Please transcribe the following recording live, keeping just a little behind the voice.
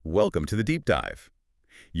Welcome to the Deep Dive.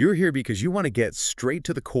 You're here because you want to get straight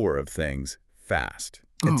to the core of things fast.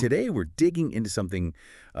 And today we're digging into something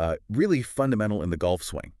really fundamental in the golf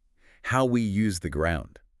swing, how we use the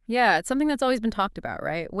ground. Yeah, it's something that's always been talked about,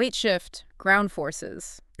 right? Weight shift, ground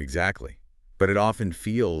forces. Exactly. But it often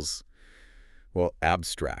feels, well,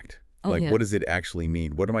 abstract. What does it actually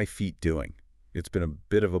mean? What are my feet doing? It's been a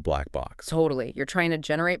bit of a black box. Totally. You're trying to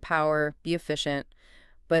generate power, be efficient,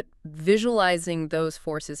 but visualizing those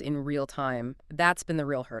forces in real time, that's been the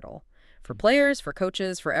real hurdle. For players, for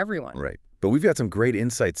coaches, for everyone. Right. But we've got some great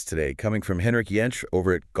insights today coming from Henrik Jentsch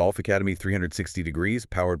over at Golf Academy 360 Degrees,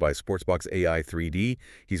 powered by SportsBox AI 3D.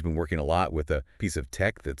 He's been working a lot with a piece of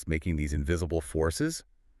tech that's making these invisible forces,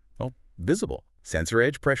 well, visible.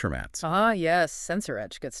 SensorEdge pressure mats. Ah, yes,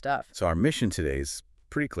 SensorEdge, good stuff. So our mission today is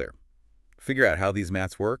pretty clear. Figure out how these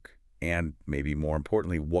mats work and, maybe more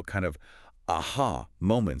importantly, what kind of aha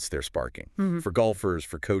moments they're sparking. For golfers,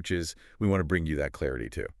 for coaches, we want to bring you that clarity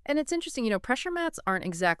too. And it's interesting, pressure mats aren't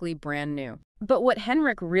exactly brand new. But what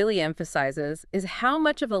Henrik really emphasizes is how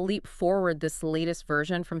much of a leap forward this latest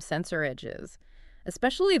version from SensorEdge is,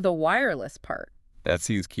 especially the wireless part. That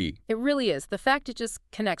seems key. It really is. The fact it just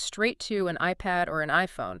connects straight to an iPad or an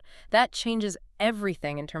iPhone, that changes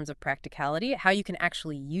everything in terms of practicality, how you can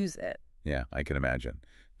actually use it. Yeah, I can imagine.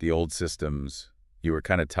 The old systems, you were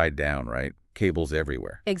kind of tied down, right? Cables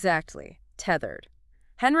everywhere. Exactly. Tethered.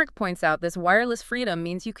 Henrik points out this wireless freedom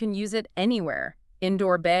means you can use it anywhere.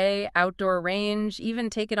 Indoor bay, outdoor range, even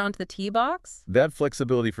take it onto the tee box. That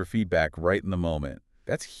flexibility for feedback right in the moment,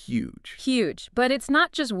 that's huge. Huge. But it's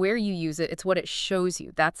not just where you use it, it's what it shows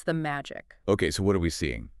you. That's the magic. Okay, so what are we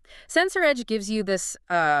seeing? SensorEdge gives you this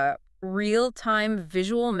real-time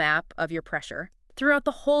visual map of your pressure throughout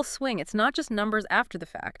the whole swing. It's not just numbers after the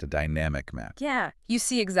fact. A dynamic map. Yeah. You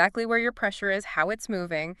see exactly where your pressure is, how it's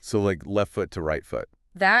moving. So like left foot to right foot.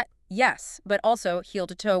 That, yes, but also heel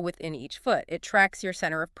to toe within each foot. It tracks your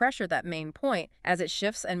center of pressure, that main point, as it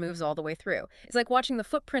shifts and moves all the way through. It's like watching the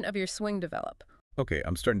footprint of your swing develop. Okay,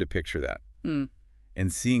 I'm starting to picture that.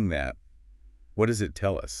 And seeing that, what does it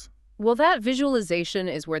tell us? Well, that visualization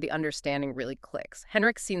is where the understanding really clicks.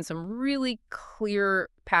 Henrik's seen some really clear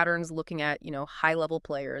patterns looking at, high-level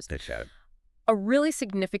players. A really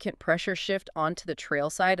significant pressure shift onto the trail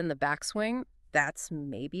side and the backswing, that's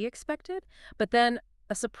maybe expected. But then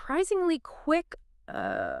a surprisingly quick,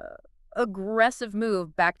 aggressive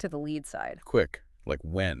move back to the lead side. Quick? Like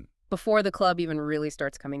when? Before the club even really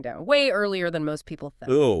starts coming down. Way earlier than most people think.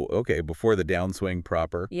 Oh, okay. Before the downswing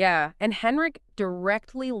proper. Yeah. And Henrik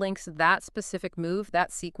directly links that specific move,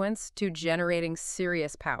 that sequence, to generating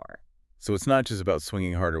serious power. So it's not just about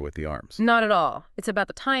swinging harder with the arms. Not at all. It's about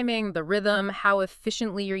the timing, the rhythm, how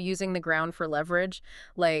efficiently you're using the ground for leverage,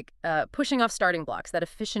 like pushing off starting blocks, that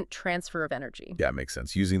efficient transfer of energy. Yeah, makes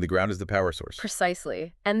sense. Using the ground as the power source.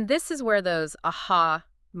 Precisely. And this is where those aha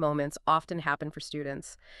moments often happen for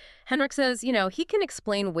students. Henrik says, he can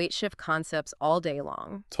explain weight shift concepts all day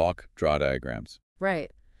long. Talk, draw diagrams.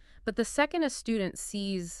 Right. But the second a student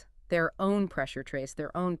sees their own pressure trace,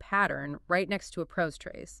 their own pattern, right next to a pro's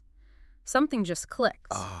trace, something just clicks.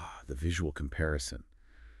 Ah, the visual comparison.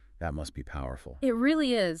 That must be powerful. It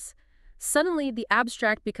really is. Suddenly, the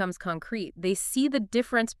abstract becomes concrete. They see the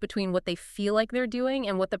difference between what they feel like they're doing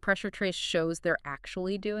and what the pressure trace shows they're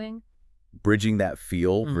actually doing. Bridging that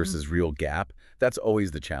feel versus real gap, that's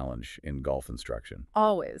always the challenge in golf instruction.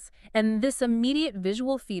 Always. And this immediate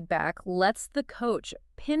visual feedback lets the coach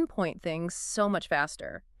pinpoint things so much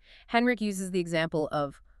faster. Henrik uses the example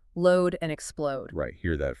of load and explode. Right,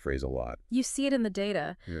 hear that phrase a lot. You see it in the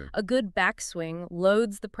data. Yeah. A good backswing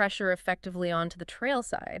loads the pressure effectively onto the trail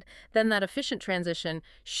side. Then that efficient transition,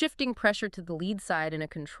 shifting pressure to the lead side in a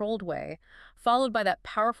controlled way, followed by that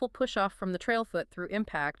powerful push-off from the trail foot through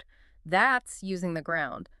impact. That's using the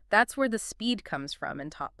ground. That's where the speed comes from in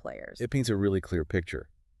top players. It paints a really clear picture.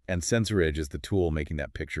 And SensorEdge is the tool making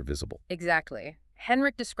that picture visible. Exactly.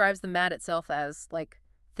 Henrik describes the mat itself as,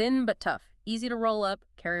 thin but tough, easy to roll up,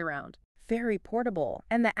 carry around. Very portable.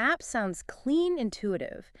 And the app sounds clean,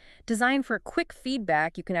 intuitive, designed for quick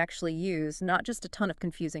feedback you can actually use, not just a ton of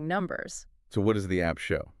confusing numbers. So what does the app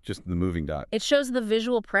show? Just the moving dot? It shows the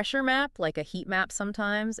visual pressure map, like a heat map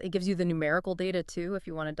sometimes. It gives you the numerical data, too, if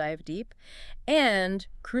you want to dive deep. And,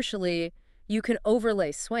 crucially, you can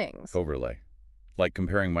overlay swings. Overlay. Like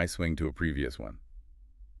comparing my swing to a previous one.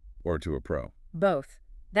 Or to a pro. Both.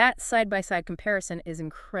 That side-by-side comparison is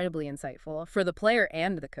incredibly insightful for the player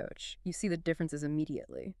and the coach. You see the differences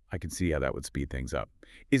immediately. I can see how that would speed things up.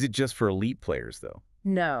 Is it just for elite players, though?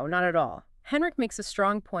 No, not at all. Henrik makes a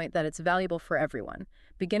strong point that it's valuable for everyone.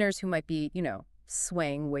 Beginners who might be,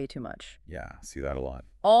 swaying way too much. Yeah, see that a lot.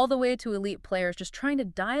 All the way to elite players just trying to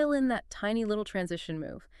dial in that tiny little transition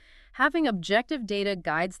move. Having objective data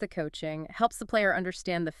guides the coaching, helps the player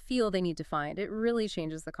understand the feel they need to find. It really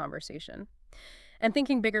changes the conversation. And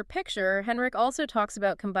thinking bigger picture, Henrik also talks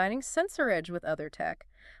about combining SensorEdge with other tech,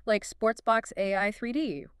 like SportsBox AI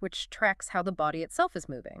 3D, which tracks how the body itself is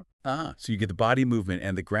moving. Ah, so you get the body movement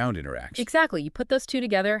and the ground interaction. Exactly. You put those two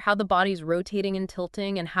together, how the body's rotating and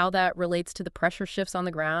tilting and how that relates to the pressure shifts on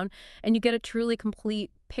the ground, and you get a truly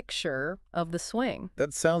complete picture of the swing.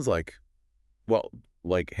 That sounds like, well,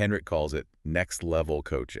 like Henrik calls it, next level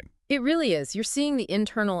coaching. It really is. You're seeing the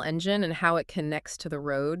internal engine and how it connects to the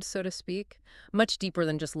road, so to speak, much deeper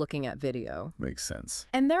than just looking at video. Makes sense.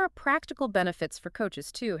 And there are practical benefits for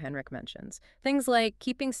coaches too, Henrik mentions. Things like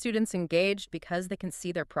keeping students engaged because they can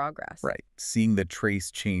see their progress. Right. Seeing the trace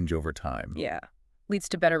change over time. Yeah. Leads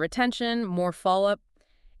to better retention, more follow-up,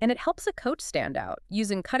 and it helps a coach stand out,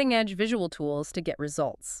 using cutting-edge visual tools to get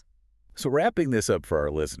results. So wrapping this up for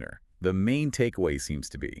our listener, the main takeaway seems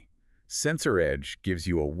to be SensorEdge gives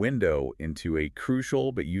you a window into a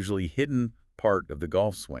crucial but usually hidden part of the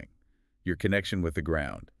golf swing, your connection with the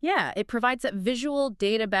ground. Yeah, it provides that visual,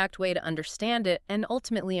 data-backed way to understand it and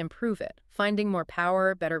ultimately improve it, finding more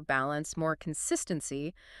power, better balance, more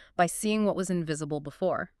consistency by seeing what was invisible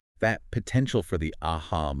before. That potential for the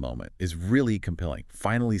aha moment is really compelling,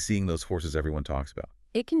 finally seeing those forces everyone talks about.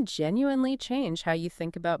 It can genuinely change how you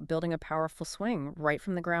think about building a powerful swing right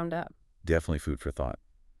from the ground up. Definitely food for thought.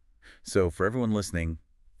 So for everyone listening,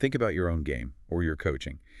 think about your own game or your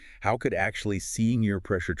coaching. How could actually seeing your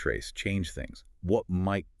pressure trace change things? What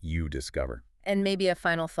might you discover? And maybe a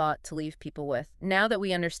final thought to leave people with. Now that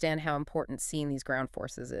we understand how important seeing these ground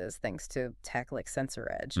forces is, thanks to tech like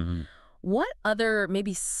SensorEdge, what other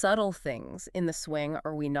maybe subtle things in the swing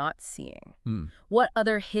are we not seeing? What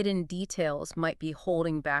other hidden details might be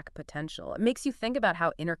holding back potential? It makes you think about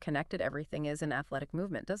how interconnected everything is in athletic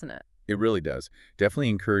movement, doesn't it? It really does. Definitely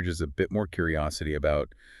encourages a bit more curiosity about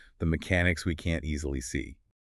the mechanics we can't easily see.